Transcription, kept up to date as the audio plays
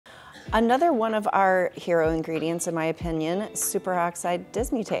Another one of our hero ingredients, in my opinion, superoxide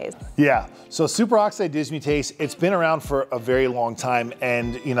dismutase. Yeah, so superoxide dismutase, it's been around for a very long time,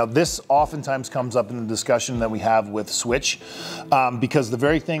 and this oftentimes comes up in the discussion that we have with switch, because the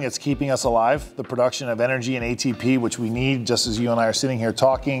very thing that's keeping us alive, the production of energy and ATP, which we need just as you and I are sitting here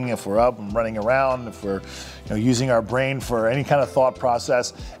talking, if we're up and running around, if we're using our brain for any kind of thought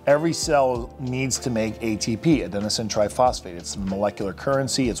process, every cell needs to make ATP, adenosine triphosphate. It's molecular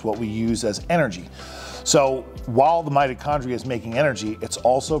currency, it's what we use as energy. So while the mitochondria is making energy, it's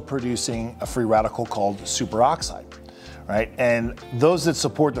also producing a free radical called superoxide, right? And those that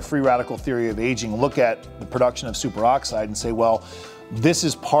support the free radical theory of aging look at the production of superoxide and say, well, this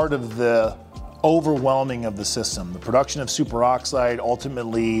is part of the overwhelming of the system. The production of superoxide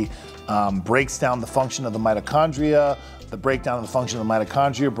ultimately breaks down the function of the mitochondria. The breakdown of the function of the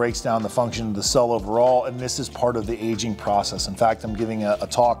mitochondria breaks down the function of the cell overall, and this is part of the aging process. In fact, I'm giving a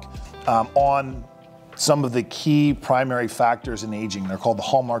talk on some of the key primary factors in aging. They're called the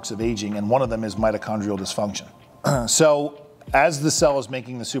hallmarks of aging, and one of them is mitochondrial dysfunction. So as the cell is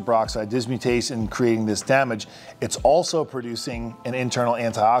making the superoxide dismutase and creating this damage, it's also producing an internal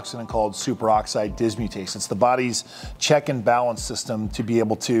antioxidant called superoxide dismutase. It's the body's check and balance system to be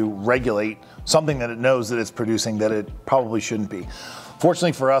able to regulate something that it knows that it's producing that it probably shouldn't be.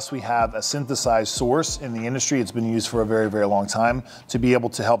 Fortunately for us, we have a synthesized source in the industry. It's been used for a very, very long time to be able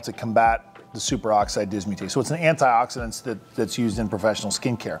to help to combat the superoxide dismutase. So it's an antioxidant that's used in professional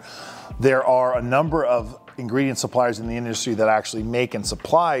skincare. There are a number of ingredient suppliers in the industry that actually make and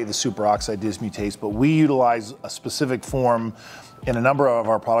supply the superoxide dismutase, but we utilize a specific form in a number of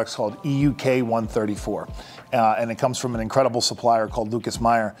our products called EUK 134. And it comes from an incredible supplier called Lucas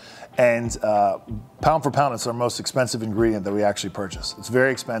Meyer. And pound for pound, it's our most expensive ingredient that we actually purchase. It's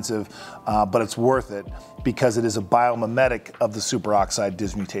very expensive, but it's worth it because it is a biomimetic of the superoxide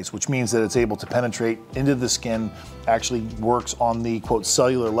dismutase, which means that it's able to penetrate into the skin, actually works on the, quote,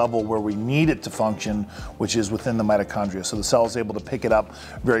 cellular level where we need it to function, which is within the mitochondria. So the cell is able to pick it up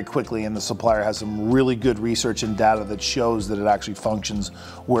very quickly, and the supplier has some really good research and data that shows that it actually functions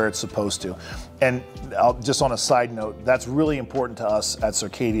where it's supposed to. And just on a side note, that's really important to us at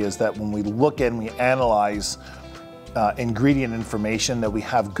Circadia, is that when we look and we analyze ingredient information, that we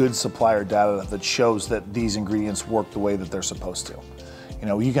have good supplier data that shows that these ingredients work the way that they're supposed to.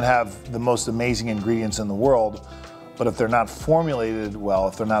 You can have the most amazing ingredients in the world, but if they're not formulated well,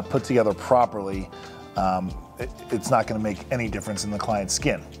 if they're not put together properly, it's not going to make any difference in the client's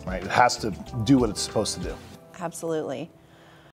skin, right? It has to do what it's supposed to do. Absolutely.